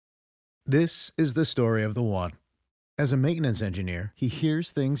This is the story of the one. As a maintenance engineer, he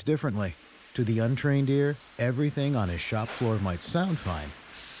hears things differently. To the untrained ear, everything on his shop floor might sound fine,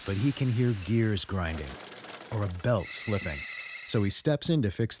 but he can hear gears grinding or a belt slipping. So he steps in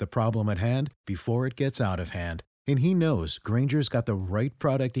to fix the problem at hand before it gets out of hand. And he knows Grainger's got the right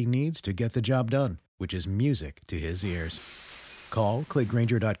product he needs to get the job done, which is music to his ears. Call, click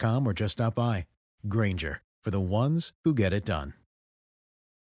Grainger.com, or just stop by. Grainger, for the ones who get it done.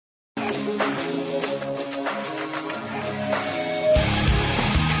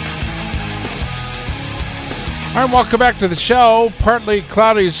 All right, welcome back to the show. Partly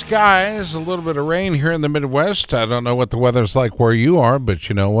cloudy skies, a little bit of rain here in the Midwest. I don't know what the weather's like where you are, but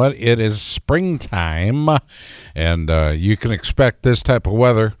you know what? It is springtime, and you can expect this type of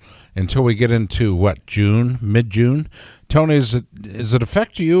weather until we get into, June, mid-June. Tony, does it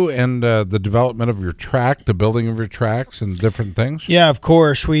affect you and the development of your track, the building of your tracks and different things? Yeah, of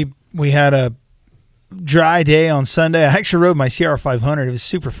course. We had a dry day on Sunday. I actually rode my CR500. It was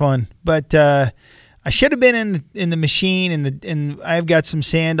super fun, but I should have been in the machine, and I've got some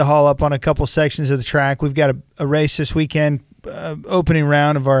sand to haul up on a couple sections of the track. We've got a race this weekend, opening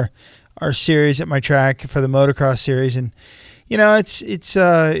round of our series at my track for the motocross series, and it's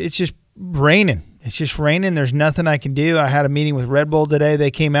just raining. It's just raining. There's nothing I can do. I had a meeting with Red Bull today. They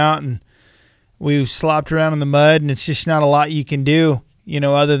came out and we slopped around in the mud, and it's just not a lot you can do,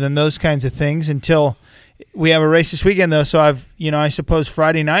 other than those kinds of things until we have a race this weekend, though. So I suppose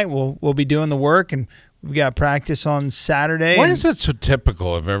Friday night we'll be doing the work, and we've got practice on Saturday. Why is that so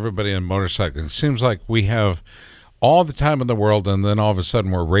typical of everybody in motorcycling? It seems like we have all the time in the world, and then all of a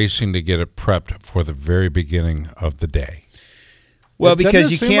sudden we're racing to get it prepped for the very beginning of the day. Well,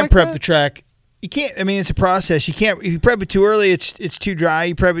 because you can't prep the track. You can't. I mean, it's a process. You can't. If you prep it too early, it's too dry.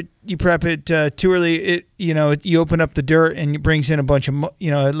 You prep it too early. You open up the dirt and it brings in a bunch of.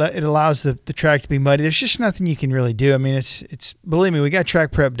 It allows the track to be muddy. There's just nothing you can really do. I mean, it's. Believe me, we got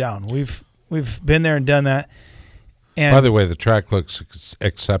track prep down. We've been there and done that. And by the way, the track looks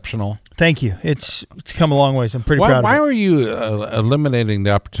exceptional. Thank you. It's come a long ways. I'm pretty proud of it. Why are you eliminating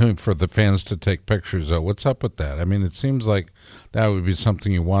the opportunity for the fans to take pictures, though? What's up with that? I mean, it seems like that would be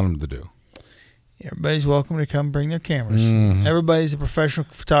something you want them to do. Everybody's welcome to come bring their cameras. Mm-hmm. Everybody's a professional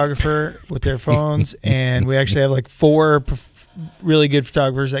photographer with their phones, and we actually have like 4 really good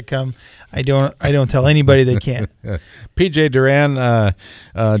photographers that come. I don't tell anybody they can't. PJ Duran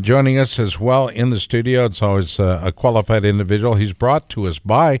joining us as well in the studio. It's always a qualified individual. He's brought to us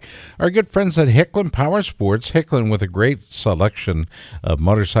by our good friends at Hicklin Power Sports. Hicklin with a great selection of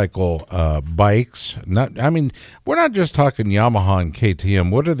motorcycle bikes. We're not just talking Yamaha and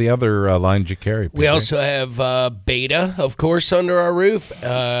KTM. What are the other lines you carry, PJ? We also have Beta, of course, under our roof.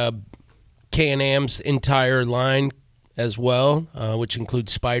 Can-Am's entire line as well, which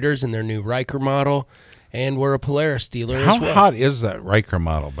includes Spiders and their new Riker model, and we're a Polaris dealer as well. How hot is that Riker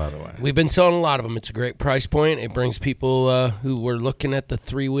model, by the way? We've been selling a lot of them. It's a great price point. It brings people who were looking at the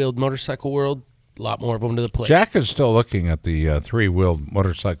three-wheeled motorcycle world, a lot more of them to the plate. Jack is still looking at the three-wheeled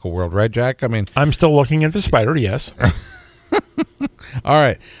motorcycle world, right, Jack? I mean, I'm still looking at the Spider, yes. All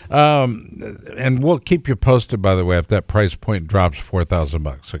right, and we'll keep you posted, by the way, if that price point drops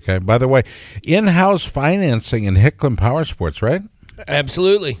 $4,000. Okay. By the way, in-house financing in Hicklin Power Sports, right?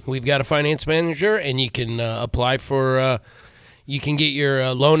 Absolutely. We've got a finance manager, and you can apply for. You can get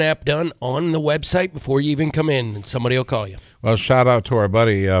your loan app done on the website before you even come in, and somebody will call you. Well, shout out to our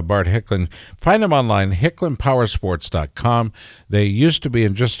buddy Bart Hicklin. Find him online, hicklinpowersports.com. They used to be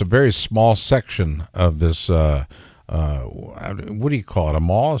in just a very small section of this. What do you call it? A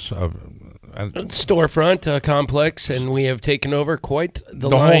mall? Storefront complex, and we have taken over quite the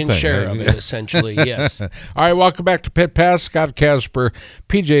lion's share of it, essentially, yes. All right, welcome back to Pit Pass. Scott Casper,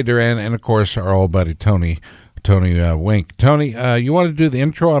 PJ Duran, and, of course, our old buddy Tony Wink. Tony, you want to do the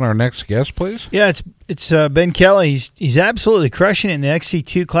intro on our next guest, please? Yeah, it's Ben Kelley. He's absolutely crushing it in the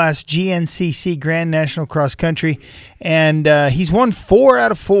XC2 class GNCC Grand National Cross Country, and he's won 4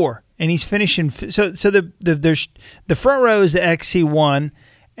 out of 4. And he's finishing. So there's the front row is the XC1,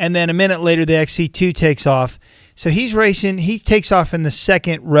 and then a minute later the XC2 takes off. So he's racing. He takes off in the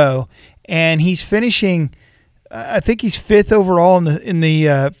second row, and he's finishing. I think he's 5th overall in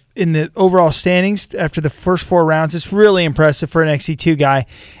the overall standings after the first 4 rounds. It's really impressive for an XC2 guy,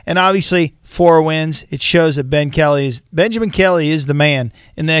 and obviously 4 wins. It shows that Benjamin Kelley is the man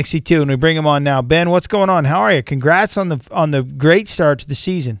in the XC2, and we bring him on now. Ben, what's going on? How are you? Congrats on the great start to the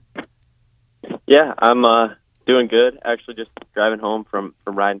season. Yeah, I'm doing good. Actually, just driving home from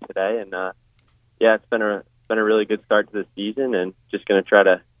riding today, and it's been a really good start to the season, and just going to try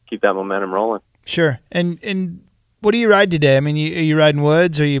to keep that momentum rolling. Sure, and What do you ride today? I mean, are you riding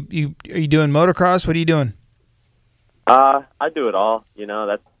woods? Are you doing motocross? What are you doing? I do it all.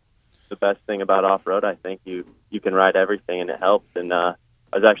 That's the best thing about off-road. I think you can ride everything, and it helps. And I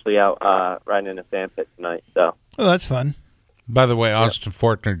was actually out riding in a sand pit tonight. So. Oh, that's fun. By the way, Austin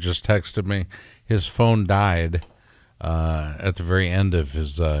Fortner just texted me. His phone died at the very end of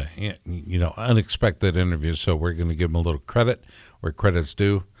his, unexpected interview. So we're going to give him a little credit where credit's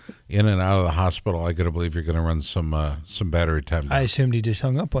due. In and out of the hospital, I got to believe you're going to run some battery time down. I assumed he just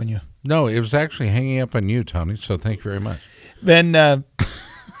hung up on you. No, it was actually hanging up on you, Tony. So thank you very much. Ben,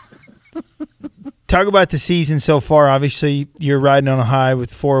 talk about the season so far. Obviously, you're riding on a high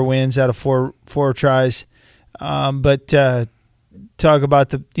with 4 wins out of four tries. But talk about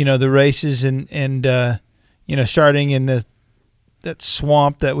the races and starting in that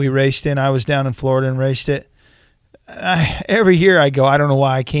swamp that we raced in. I was down in Florida and raced it. Every year I go, I don't know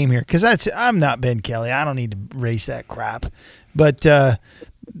why I came here, because I'm not Ben Kelley. I don't need to race that crap. But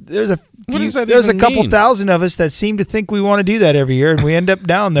there's a couple thousand of us that seem to think we want to do that every year, and we end up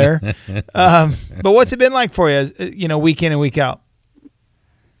down there. But what's it been like for you, week in and week out?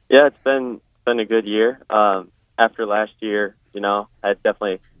 Yeah, it's been a good year. After last year, I had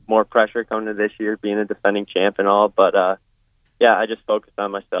definitely more pressure coming to this year, being a defending champ and all. But I just focused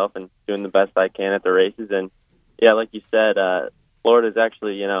on myself and doing the best I can at the races. And yeah, like you said, Florida's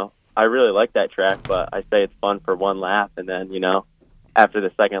actually, I really like that track, but I say it's fun for one lap, and then after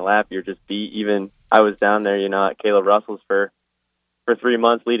the second lap, you're just beat. Even I was down there, at Caleb Russell's for 3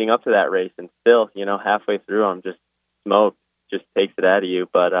 months leading up to that race, and still, halfway through, I'm just smoked. Just takes it out of you.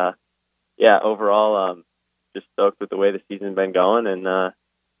 But overall, just stoked with the way the season's been going, and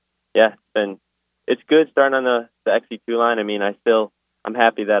it's good starting on the XC2 line. I mean, I'm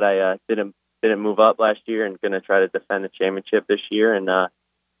happy that I didn't move up last year, and going to try to defend the championship this year. And I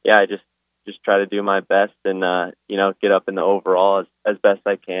just try to do my best and get up in the overall as best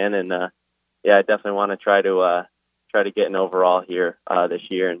I can. And I definitely want to try to get an overall here this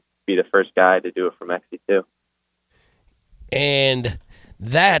year and be the first guy to do it from XC2. And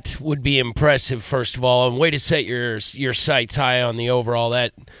that would be impressive, first of all, and way to set your sights high on the overall.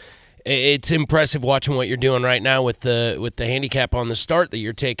 That it's impressive watching what you're doing right now with the handicap on the start that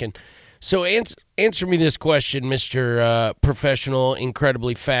you're taking. So answer me this question, Mr. Professional,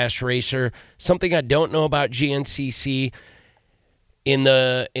 incredibly fast racer. Something I don't know about GNCC. In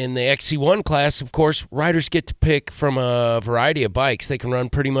the XC1 class, of course, riders get to pick from a variety of bikes. They can run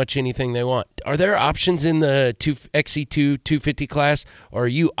pretty much anything they want. Are there options in the XC2 250 class, or are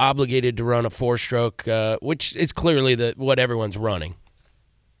you obligated to run a 4-stroke, which is clearly what everyone's running?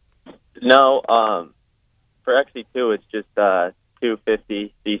 No, for XC2, it's just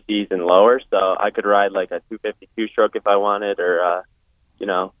 250 cc's and lower, so I could ride like a 252 stroke if I wanted, or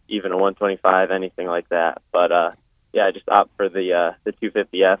even a 125, anything like that. But I just opt for the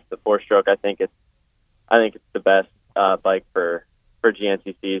 250F, the 4-stroke. I think it's the best bike for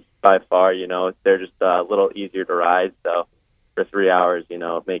GNCCs by far. They're just a little easier to ride, so for 3 hours,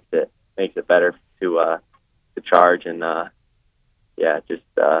 it makes it better to charge and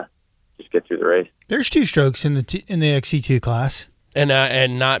just get through the race. There's 2 strokes in the XC2 class.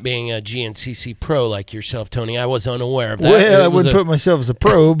 And not being a GNCC pro like yourself, Tony, I was unaware of that. Well, I wouldn't put myself as a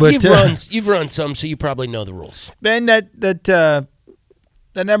pro, but you've run some, so you probably know the rules. Ben, that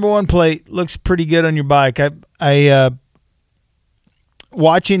number 1 plate looks pretty good on your bike. I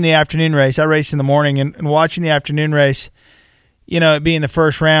watching the afternoon race. I raced in the morning, and watching the afternoon race, it being the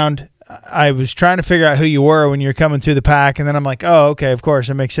first round, I was trying to figure out who you were when you were coming through the pack, and then I'm like, oh, okay, of course,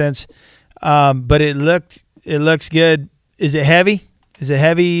 that makes sense. But it looks good. Is it heavy? Is it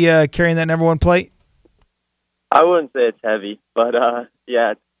heavy carrying that number 1 plate? I wouldn't say it's heavy, but I'm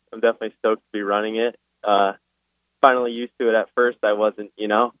definitely stoked to be running it. Finally used to it. At first, I wasn't.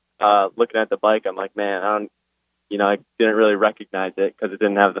 Looking at the bike, I'm like, man, I didn't really recognize it because it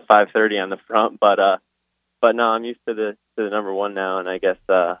didn't have the 530 on the front. But no, I'm used to the number 1 now, and I guess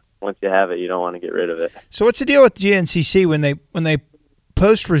once you have it, you don't want to get rid of it. So what's the deal with GNCC when they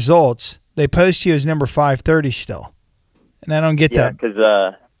post results? They post you as number 530 still. And I don't get that.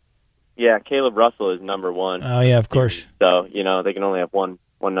 Yeah, because Caleb Russell is number 1. Oh yeah, of course. So they can only have one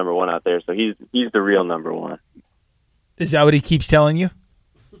number 1 out there. So he's the real number 1. Is that what he keeps telling you?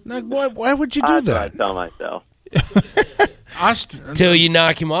 Like, why would you do that? I tell myself. Till you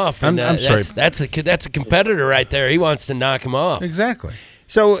knock him off. And, I'm sorry. That's a competitor right there. He wants to knock him off. Exactly.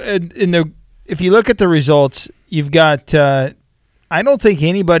 So if you look at the results, you've got. I don't think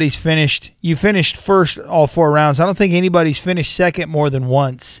anybody's finished. You finished first all 4 rounds. I don't think anybody's finished second more than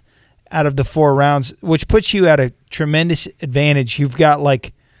once out of the 4 rounds, which puts you at a tremendous advantage. You've got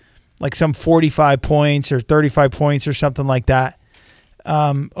like some 45 points or 35 points or something like that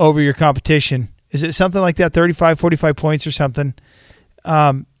over your competition. Is it something like that, 35, 45 points or something?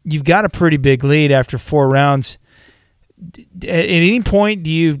 You've got a pretty big lead after 4 rounds. At any point,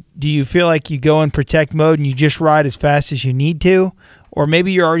 do you feel like you go in protect mode and you just ride as fast as you need to? Or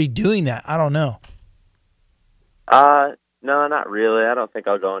maybe you're already doing that. I don't know. No, not really. I don't think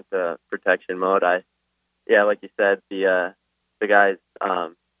I'll go into protection mode. Like you said, the guys,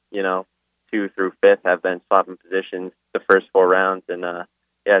 2 through 5th have been swapping positions the first 4 rounds, and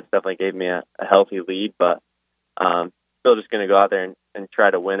it's definitely gave me a healthy lead. But still, just going to go out there and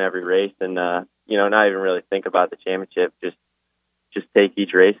try to win every race, and not even really think about the championship. Just take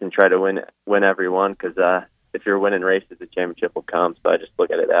each race and try to win every one, because if you're winning races, the championship will come. So I just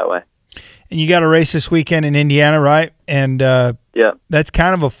look at it that way. And you got a race this weekend in Indiana, right? And that's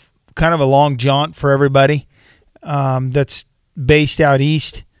kind of a long jaunt for everybody. That's based out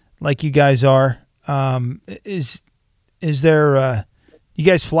east, like you guys are. Is there? You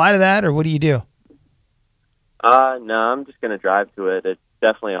guys fly to that, or what do you do? No, I'm just going to drive to it. It's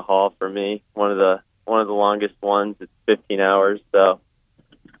definitely a haul for me. One of the longest ones. It's 15 hours, so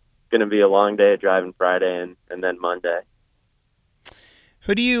it's going to be a long day of driving Friday and then Monday.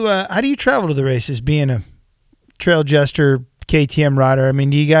 How do you travel to the races, being a trail jester, KTM rider? I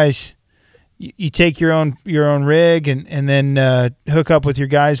mean, do you guys you take your own rig and then hook up with your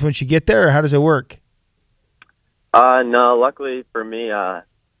guys once you get there, or how does it work? No, luckily for me,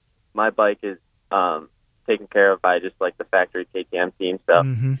 my bike is taken care of by just like the factory KTM team. So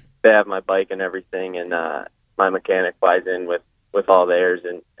they have my bike and everything, and my mechanic flies in with all theirs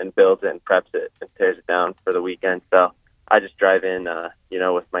and builds it and preps it and tears it down for the weekend. So I just drive in,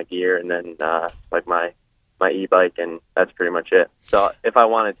 with my gear and then like my e-bike, and that's pretty much it. So if I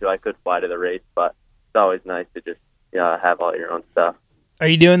wanted to, I could fly to the race, but it's always nice to just have all your own stuff. Are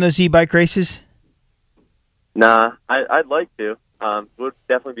you doing those e-bike races? Nah, I'd like to. It would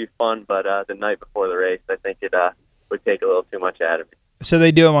definitely be fun, but the night before the race, I think it would take a little too much out of me. So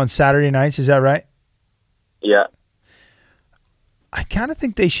they do them on Saturday nights, is that right? Yeah. I kind of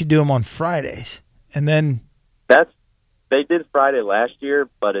think they should do them on Fridays, and then they did Friday last year,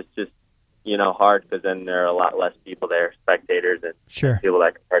 but it's just hard because then there are a lot less people there, spectators and people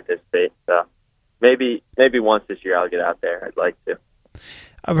that can participate. So maybe once this year I'll get out there. I'd like to.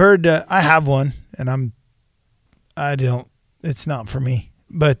 I've heard I have one, and it's not for me.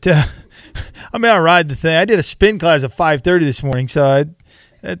 But I'll ride the thing. I did a spin class at 5:30 this morning, so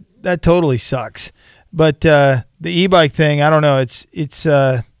that totally sucks. But the e-bike thing, I don't know. It's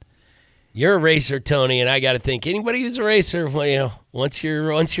You're a racer, Tony, and I got to think anybody who's a racer, once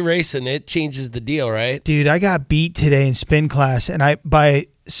you're racing, it changes the deal, right? Dude, I got beat today in spin class, and by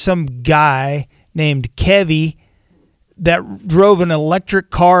some guy named Kevy that drove an electric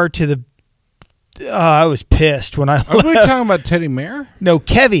car to the. I was pissed when I. Are we talking about Teddy Mayer? No,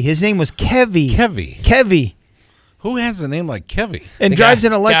 Kevy. His name was Kevy. Kevy. Who has a name like Kevy? And drives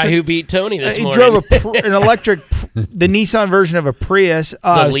an electric. Guy who beat Tony this morning. He drove an electric, the Nissan version of a Prius.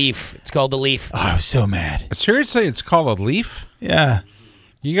 The Leaf. It's called the Leaf. Oh, I was so mad. Seriously, it's called a Leaf? Yeah.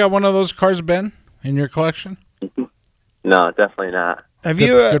 You got one of those cars, Ben, in your collection? No, definitely not. Have good,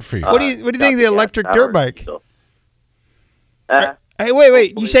 you? Good for you. What do you think of the electric dirt bike? Hey,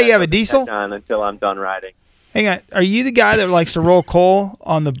 wait. You say you have a diesel? On until I'm done riding. Hang on. Are you the guy that likes to roll coal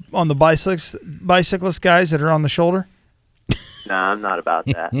on the bicyclist guys that are on the shoulder? Nah, I'm not about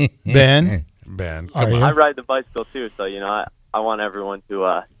that. Ben, come on. I ride the bicycle too, so I want everyone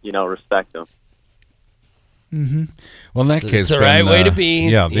to respect them. Mm-hmm. Well, in that case, it's the right way to be.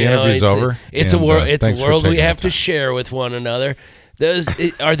 Yeah, the interview's over. It's a world we have to share with one another.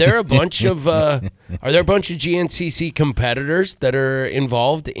 Are there a bunch of GNCC competitors that are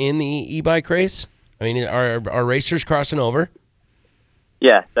involved in the e-bike race? I mean, are racers crossing over?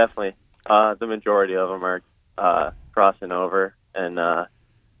 Yeah, definitely. The majority of them are crossing over, and a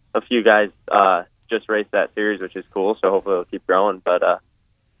few guys just raced that series, which is cool. So hopefully it'll keep growing. But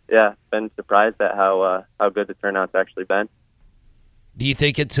been surprised at how good the turnout's actually been. Do you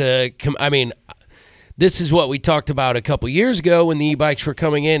think it's this is what we talked about a couple years ago when the e-bikes were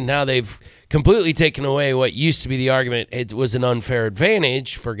coming in. Now they've completely taken away what used to be the argument. It was an unfair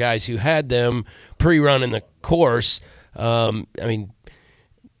advantage for guys who had them pre-running the course. There's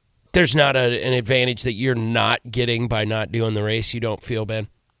not an advantage that you're not getting by not doing the race, you don't feel, Ben?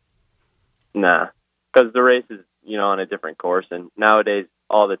 Nah, because the race is, on a different course, and nowadays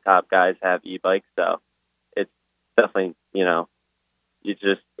all the top guys have e-bikes, so it's definitely, it's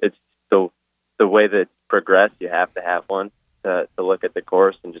the way that it's progressed, you have to have one to look at the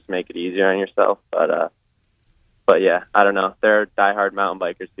course and just make it easier on yourself. But but yeah, I don't know. There are diehard mountain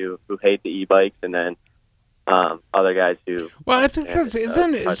bikers who hate the e-bikes, and then other guys who. Well, I think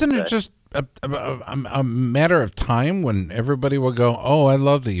isn't it just a matter of time when everybody will go, oh, I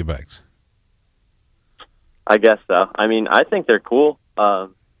love the e-bikes. I guess so. I mean, I think they're cool. I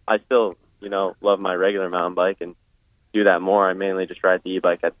still, love my regular mountain bike and do that more. I mainly just ride the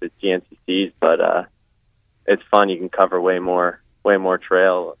e-bike at the GNCCs, but it's fun. You can cover way more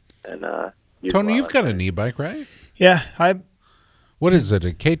trail. And Tony, you've got an e-bike, right? Yeah, What is it, a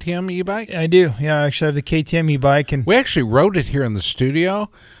KTM e-bike? I do. Yeah, I actually have the KTM e-bike, and we actually rode it here in the studio.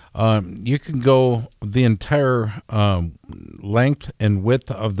 You can go the entire length and width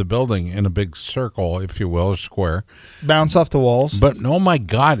of the building in a big circle, if you will, a square. Bounce off the walls. But, oh, my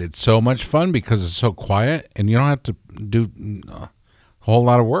God, it's so much fun because it's so quiet, and you don't have to do a whole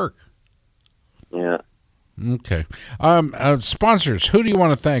lot of work. Yeah. Okay. Sponsors, who do you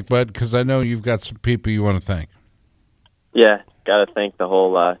want to thank, bud? Because I know you've got some people you want to thank. Yeah, got to thank the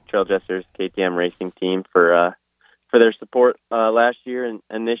whole Trail Jesters KTM racing team for their support last year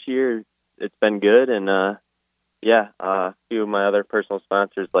and this year. It's been good, and a few of my other personal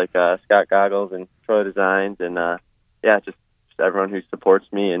sponsors like Scott Goggles and Troy Designs, and just everyone who supports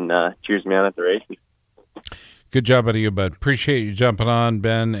me and cheers me on at the races. Good job out of you, bud. Appreciate you jumping on,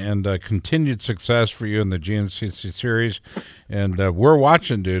 Ben, and continued success for you in the GNCC series. And we're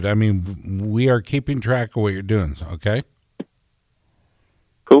watching, dude. I mean, we are keeping track of what you're doing, okay?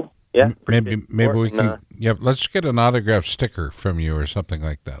 Cool. Yeah. Maybe we can. Let's get an autograph sticker from you or something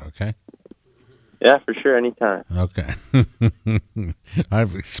like that. Okay. Yeah, for sure. Anytime. Okay.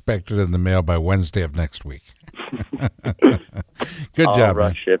 I've expected it in the mail by Wednesday of next week. Good job. I'll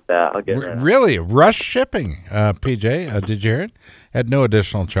rush ship that. I'll get it. Really, rush shipping. PJ, did you hear it? At no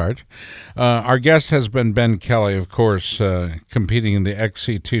additional charge. Our guest has been Ben Kelley, of course, competing in the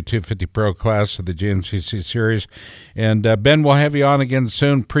XC2 250 Pro class of the GNCC series. And Ben, we'll have you on again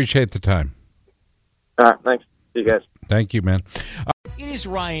soon. Appreciate the time. All right, thanks. See you guys. Thank you, man. It is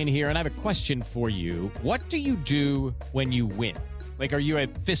Ryan here, and I have a question for you. What do you do when you win? Like, are you a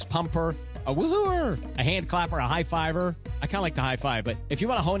fist pumper, a woohooer, a hand clapper, a high fiver? I kind of like the high five, but if you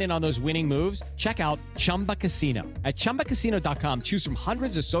want to hone in on those winning moves, check out Chumba Casino. At ChumbaCasino.com, choose from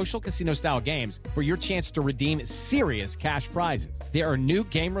hundreds of social casino-style games for your chance to redeem serious cash prizes. There are new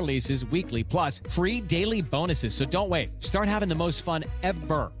game releases weekly, plus free daily bonuses, so don't wait. Start having the most fun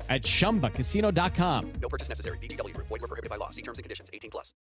ever at ChumbaCasino.com. No purchase necessary. VGW Group. Void where prohibited by law. See terms and conditions. 18+.